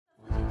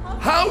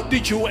How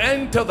did you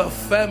enter the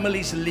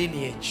family's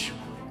lineage?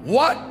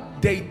 What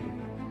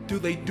do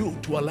they do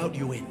to allow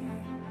you in?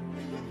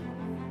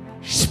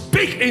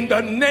 Speak in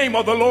the name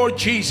of the Lord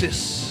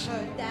Jesus.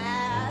 Her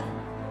dad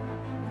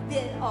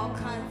did all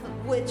kinds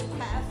of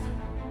witchcraft,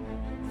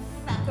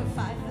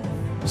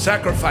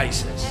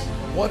 sacrifices.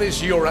 What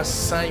is your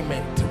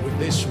assignment with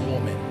this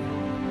woman?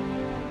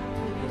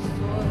 To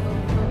restore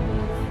her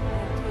purpose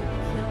and to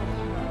kill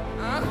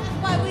her.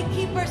 That's why we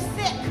keep her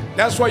sick.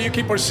 That's why you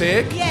keep her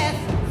sick? Yes,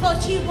 so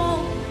she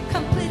won't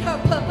complete her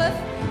purpose,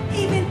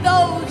 even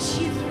though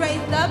she's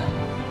raised up,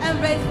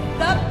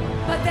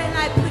 but then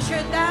I push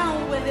her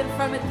down with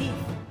infirmities.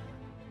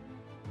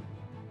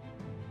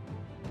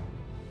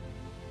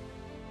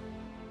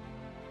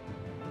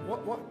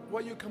 Why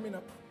are you coming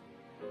up?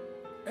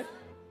 Eh?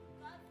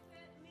 God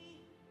sent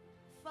me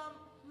from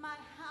my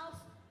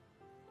house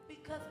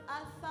because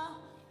I saw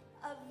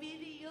a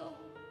video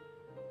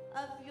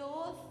of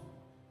yours,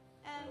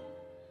 and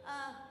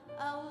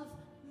I was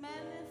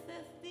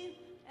manifesting,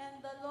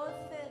 and the Lord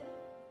said,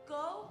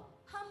 go,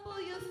 humble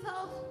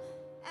yourself,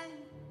 and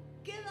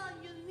get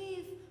on your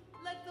knees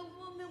like the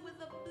woman with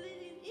the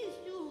bleeding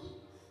issue.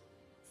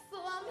 So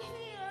I'm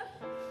here.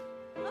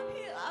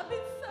 I've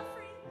been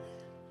suffering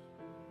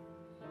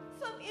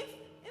some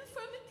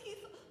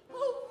infirmities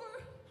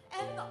over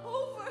and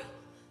over.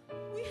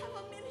 We have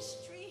a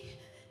ministry,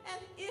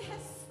 and it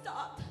has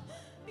stopped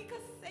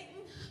because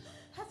Satan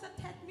has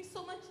attacked me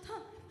so much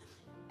time.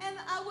 And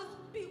I was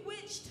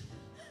bewitched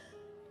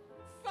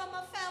from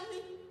a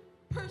family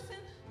person.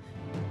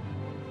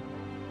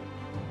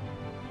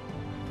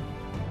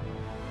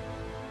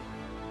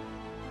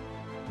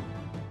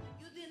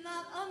 You did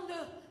not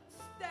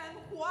understand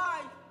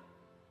why.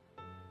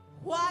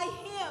 Why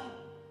him?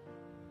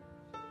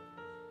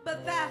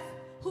 But that's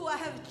who I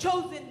have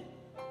chosen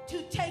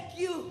to take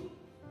you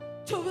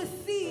to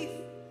receive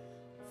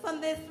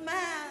from this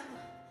man,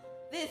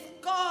 this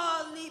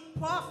godly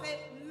prophet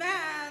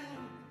man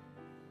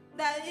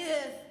that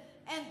is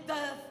and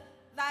does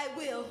thy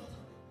will.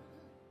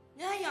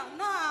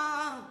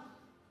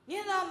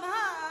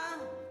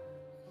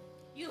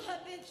 You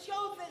have been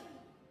chosen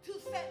to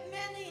set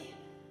many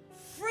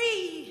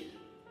free,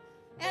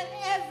 and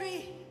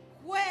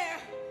everywhere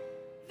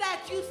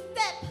that you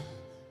step,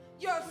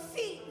 your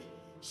feet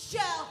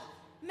shall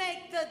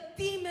make the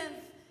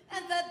demons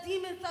and the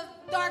demons of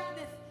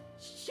darkness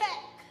shake.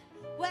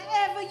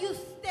 Wherever you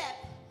step,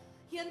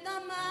 you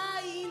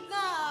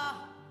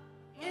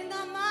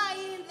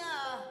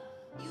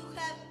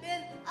have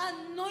been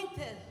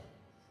anointed,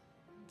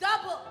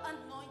 double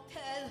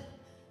anointed.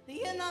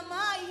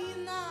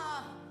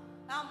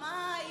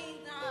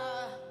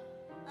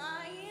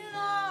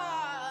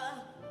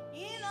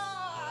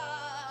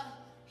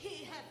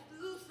 He has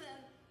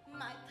loosened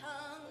my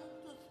tongue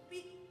to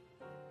speak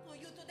to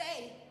you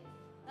today.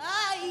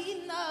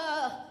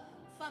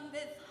 From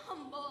this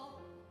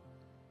humble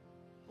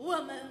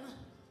woman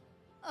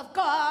of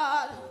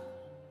God.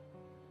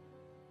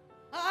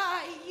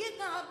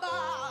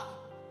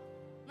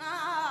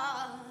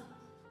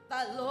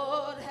 The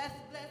Lord has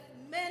blessed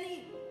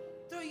many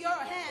through your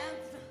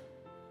hands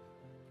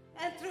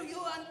and through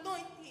your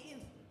anointing.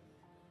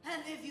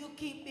 And if you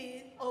keep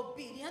being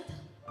obedient,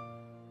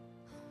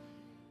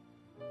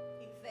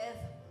 he says,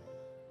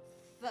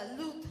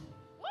 salute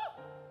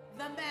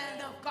the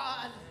man of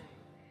God.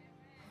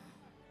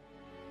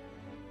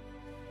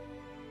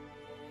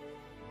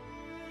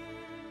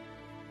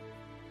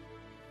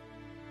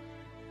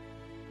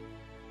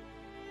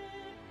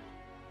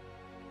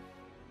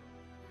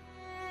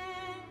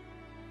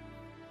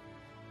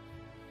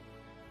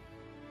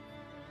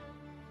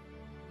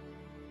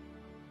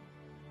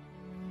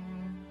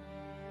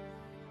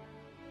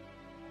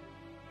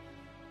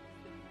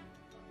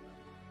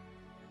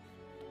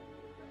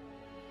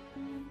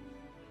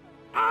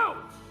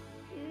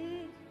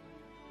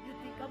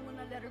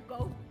 Let her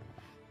go.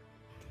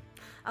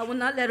 I will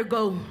not let her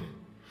go.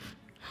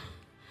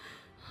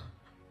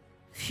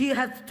 She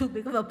has too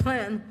big of a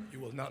plan.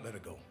 You will not let her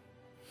go.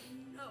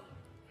 No.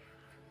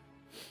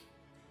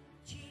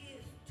 She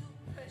is too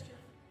precious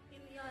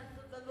in the eyes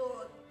of the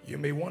Lord. You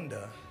may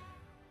wonder,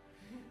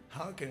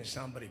 how can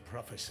somebody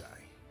prophesy?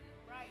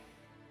 Right.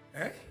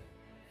 Eh?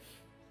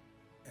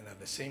 And at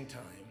the same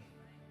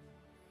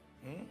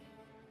time,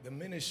 the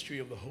ministry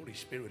of the Holy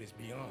Spirit is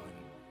beyond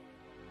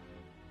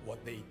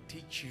what they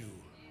teach you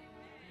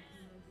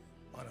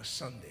on a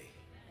Sunday.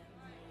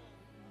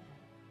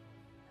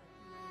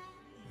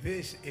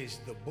 This is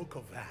the book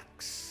of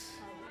Acts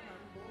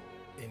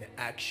in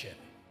action.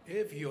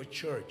 If your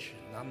church,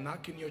 and I'm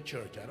knocking your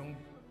church, I don't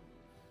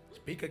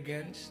speak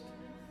against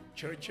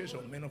churches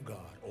or men of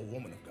God or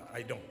women of God.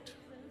 I don't.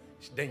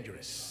 It's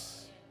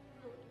dangerous.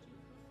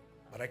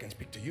 But I can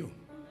speak to you.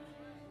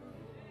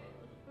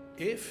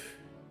 If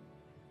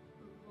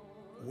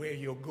where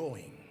you're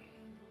going,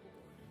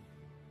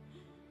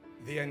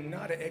 they are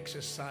not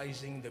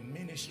exercising the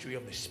ministry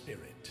of the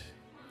Spirit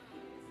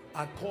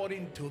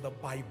according to the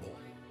Bible.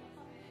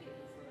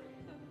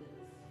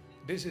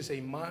 This is a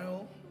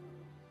mild,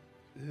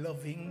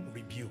 loving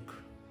rebuke.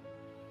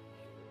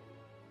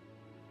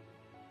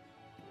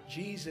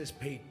 Jesus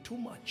paid too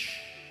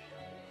much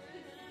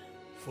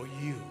for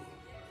you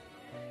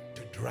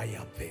to dry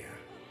up there.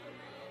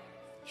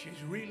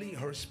 She's really,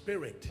 her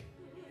spirit,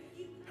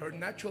 her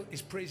natural is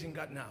praising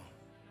God now.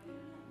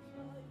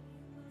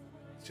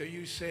 So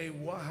you say,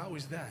 well, how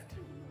is that?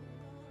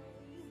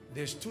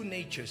 There's two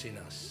natures in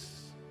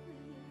us.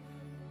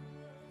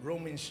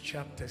 Romans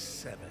chapter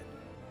 7,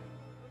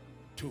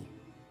 2.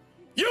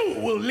 You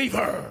will leave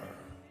her.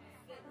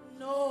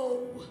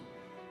 No.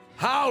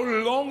 How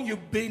long you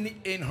been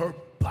in her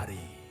body?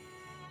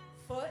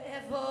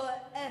 Forever,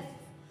 as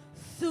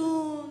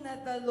soon as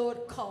the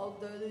Lord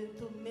called her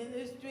into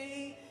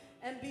ministry,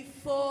 and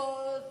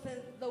before,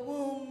 since the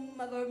womb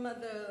of her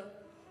mother.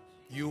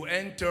 You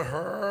enter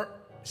her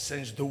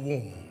since the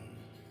womb.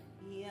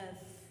 Yes.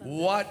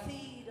 What? The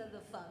seed of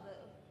the Father.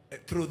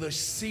 Through the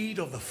seed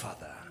of the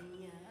Father.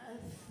 Yes.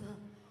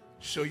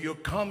 So you're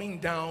coming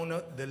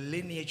down the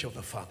lineage of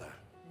the Father.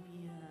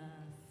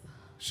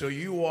 So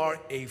you are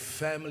a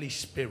family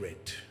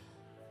spirit,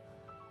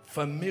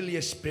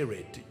 familiar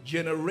spirit,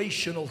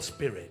 generational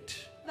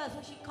spirit. That's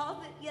what she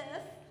calls it,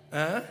 yes.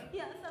 Huh?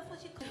 Yes, that's what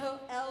she calls her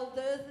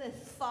elders,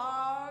 as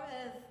far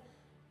as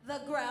the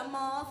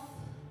grandmas,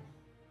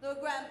 the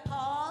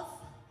grandpas,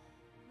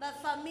 la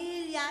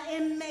familia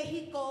in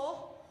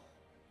Mexico,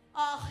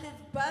 his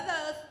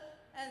brothers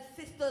and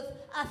sisters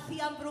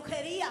hacían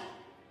brujería,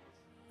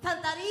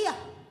 santería,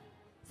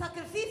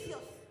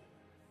 sacrificios,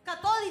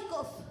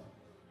 católicos,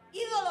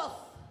 ídolos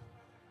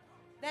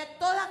de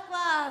toda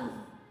clase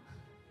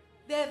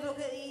de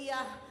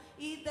brujería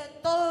y de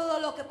todo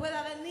lo que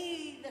pueda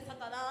venir de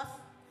Satanás.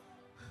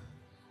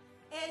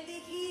 Él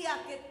decía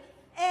que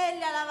él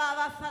le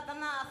alababa a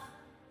Satanás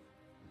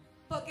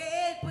porque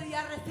él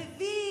podía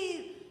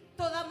recibir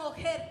toda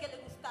mujer que le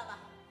gustaba.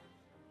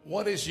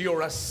 What is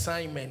your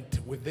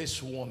assignment with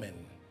this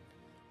woman?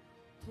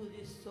 To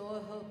destroy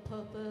her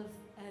purpose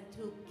and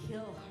to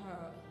kill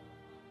her.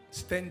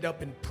 Stand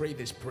up and pray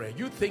this prayer.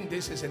 You think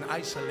this is an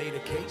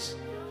isolated case?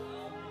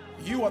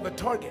 You are the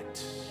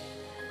target.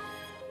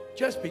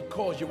 Just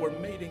because you were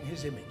made in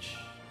his image.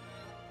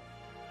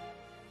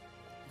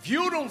 If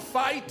you don't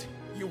fight,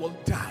 you will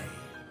die.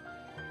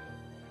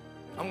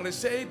 I'm going to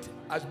say it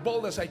as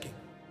bold as I can.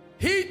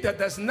 He that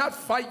does not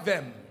fight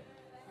them.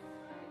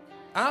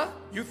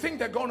 You think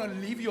they're going to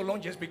leave you alone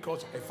just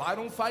because if I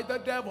don't fight the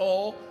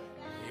devil,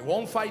 he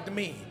won't fight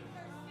me.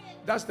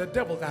 That's the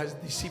devil that has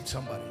deceived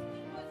somebody.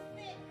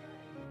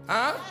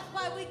 That's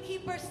why we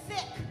keep her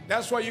sick.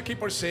 That's why you keep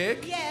her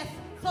sick? Yes,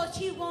 so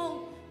she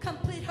won't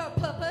complete her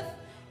purpose,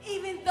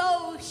 even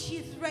though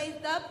she's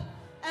raised up,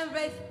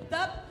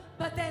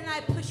 but then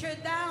I push her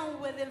down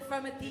with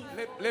infirmity.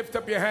 Lift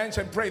up your hands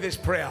and pray this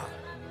prayer.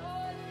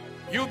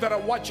 You that are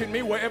watching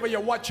me, wherever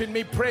you're watching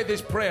me, pray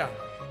this prayer.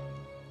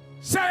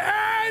 Say,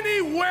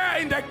 anywhere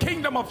in the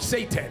kingdom of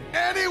Satan.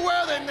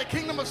 Anywhere in the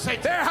kingdom of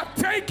Satan. They have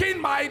taken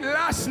my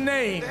last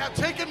name. They have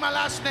taken my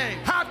last name.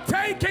 Have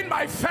taken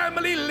my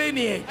family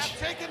lineage. Have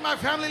taken my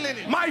family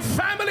lineage. My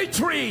family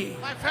tree.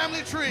 My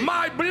family tree.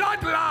 My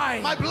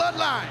bloodline. My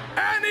bloodline.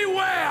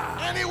 Anywhere.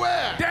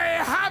 Anywhere. They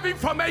have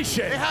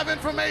information. They have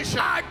information.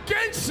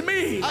 Against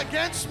me.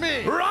 Against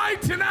me.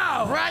 Right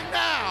now. Right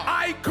now.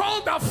 I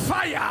call the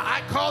fire.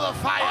 I call the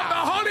fire. Of the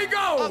Holy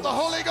Ghost. Of the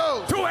Holy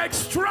Ghost. To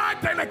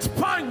extract and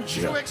expunge.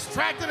 To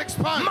extract and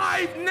expunge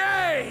my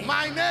name,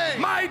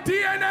 my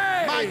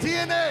DNA,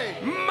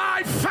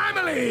 my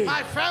family,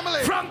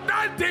 from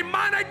that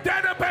demonic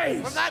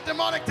database.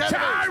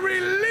 I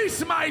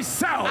release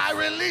myself.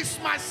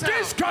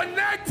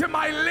 Disconnect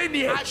my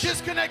lineage. I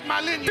disconnect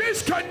my lineage.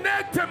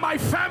 Disconnect my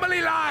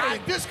family line. I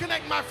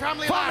disconnect my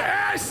family from line.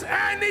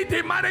 any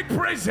demonic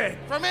prison.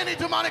 From any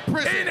demonic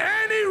prison. In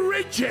any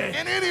region.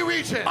 In any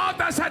region. Of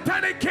the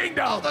satanic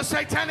kingdom. Of the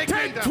satanic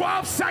kingdom. Take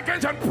 12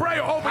 seconds and pray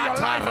over your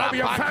life, over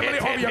your family,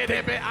 over your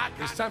kingdom.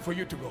 It's time for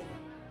you to go.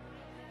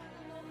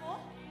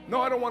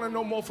 No, I don't want to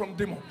know more from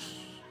demons.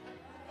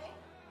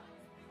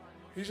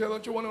 He said,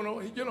 don't you want to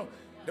know? You know,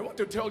 they want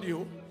to tell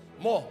you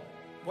more.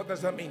 What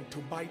does that mean? To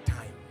buy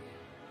time.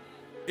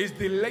 It's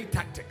delay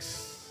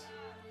tactics.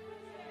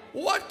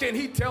 What can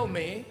he tell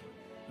me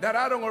that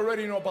I don't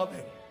already know about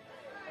them?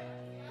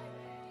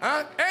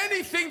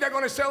 Anything they're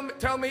going to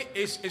tell me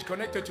is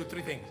connected to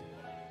three things.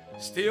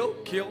 Steal,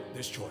 kill,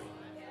 destroy.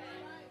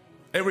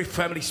 Every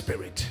family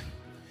spirit.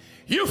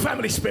 You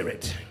family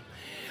spirit,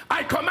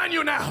 I command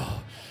you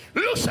now,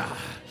 loose her,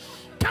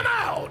 come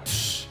out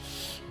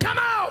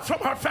from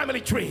her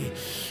family tree.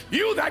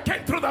 You that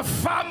came through the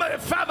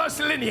father's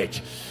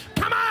lineage,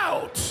 come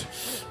out,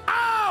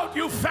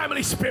 you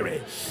family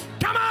spirit,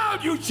 come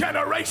out, you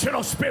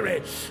generational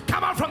spirit,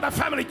 come out from the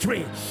family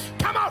tree,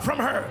 come out from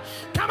her,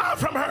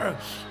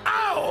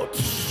 out.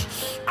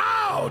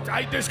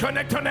 I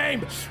disconnect her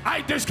name,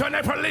 I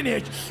disconnect her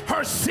lineage,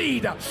 her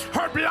seed,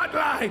 her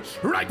bloodline,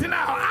 right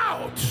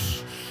now,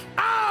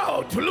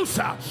 Out, loose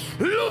her,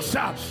 loose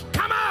her.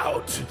 Come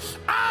out,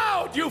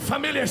 out, you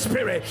familiar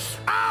spirit.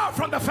 Out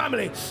from the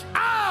family,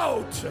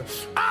 out,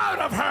 out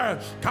of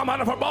her. Come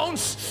out of her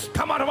bones,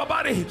 come out of her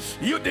body.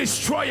 You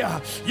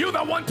destroyer, you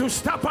that want to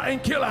stop her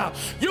and kill her,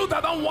 you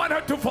that don't want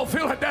her to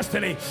fulfill her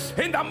destiny.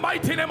 In the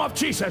mighty name of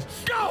Jesus,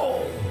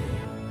 go.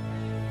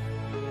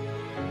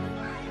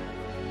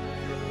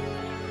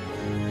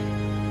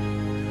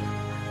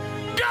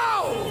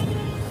 Go!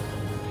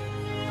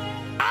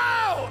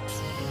 Out!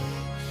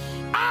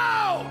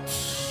 Out!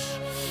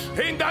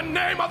 In the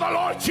name of the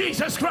Lord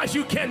Jesus Christ,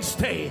 you can't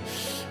stay.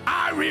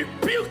 I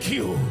rebuke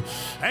you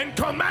and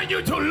command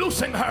you to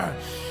loosen her.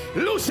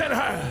 Loosen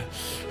her.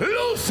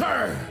 Loose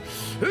her.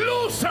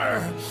 Loose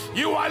her.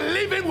 You are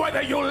leaving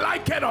whether you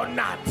like it or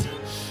not.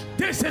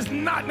 This is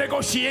not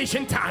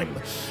negotiation time.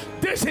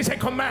 This is a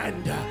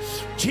command.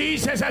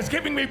 Jesus has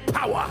given me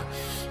power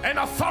and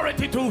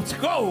authority to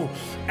go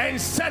and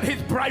set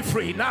his bride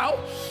free. Now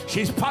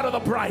she's part of the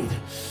bride.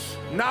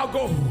 Now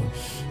go.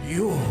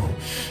 You.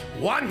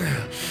 1,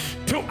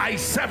 2. I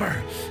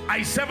sever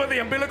the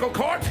umbilical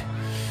cord.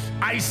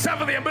 I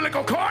sever the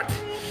umbilical cord.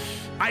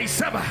 I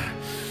sever.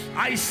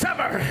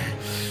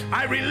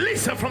 I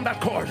release her from that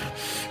cord.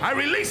 I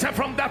release her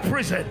from that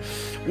prison.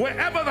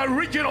 Wherever the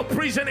original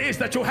prison is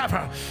that you have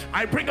her,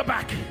 I bring her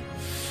back.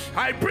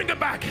 I bring her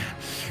back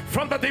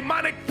from the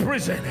demonic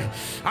prison.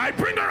 I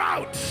bring her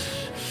out.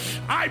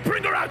 I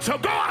bring her out. So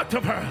go out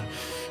of her.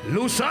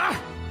 Loose her.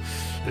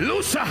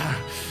 Loose her.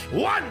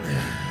 1.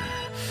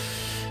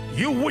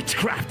 You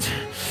witchcraft.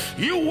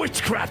 You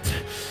witchcraft.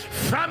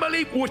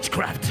 Family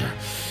witchcraft.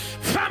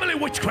 Family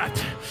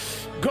witchcraft.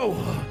 Go.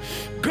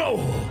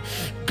 Go.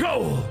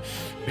 Go.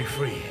 Be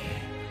free.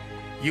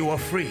 You are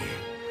free.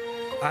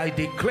 I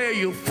declare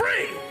you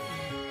free.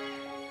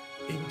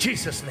 In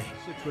Jesus' name.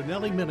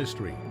 Citronnelli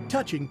Ministry,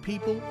 touching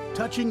people,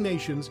 touching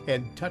nations,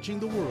 and touching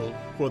the world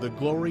for the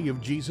glory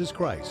of Jesus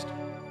Christ.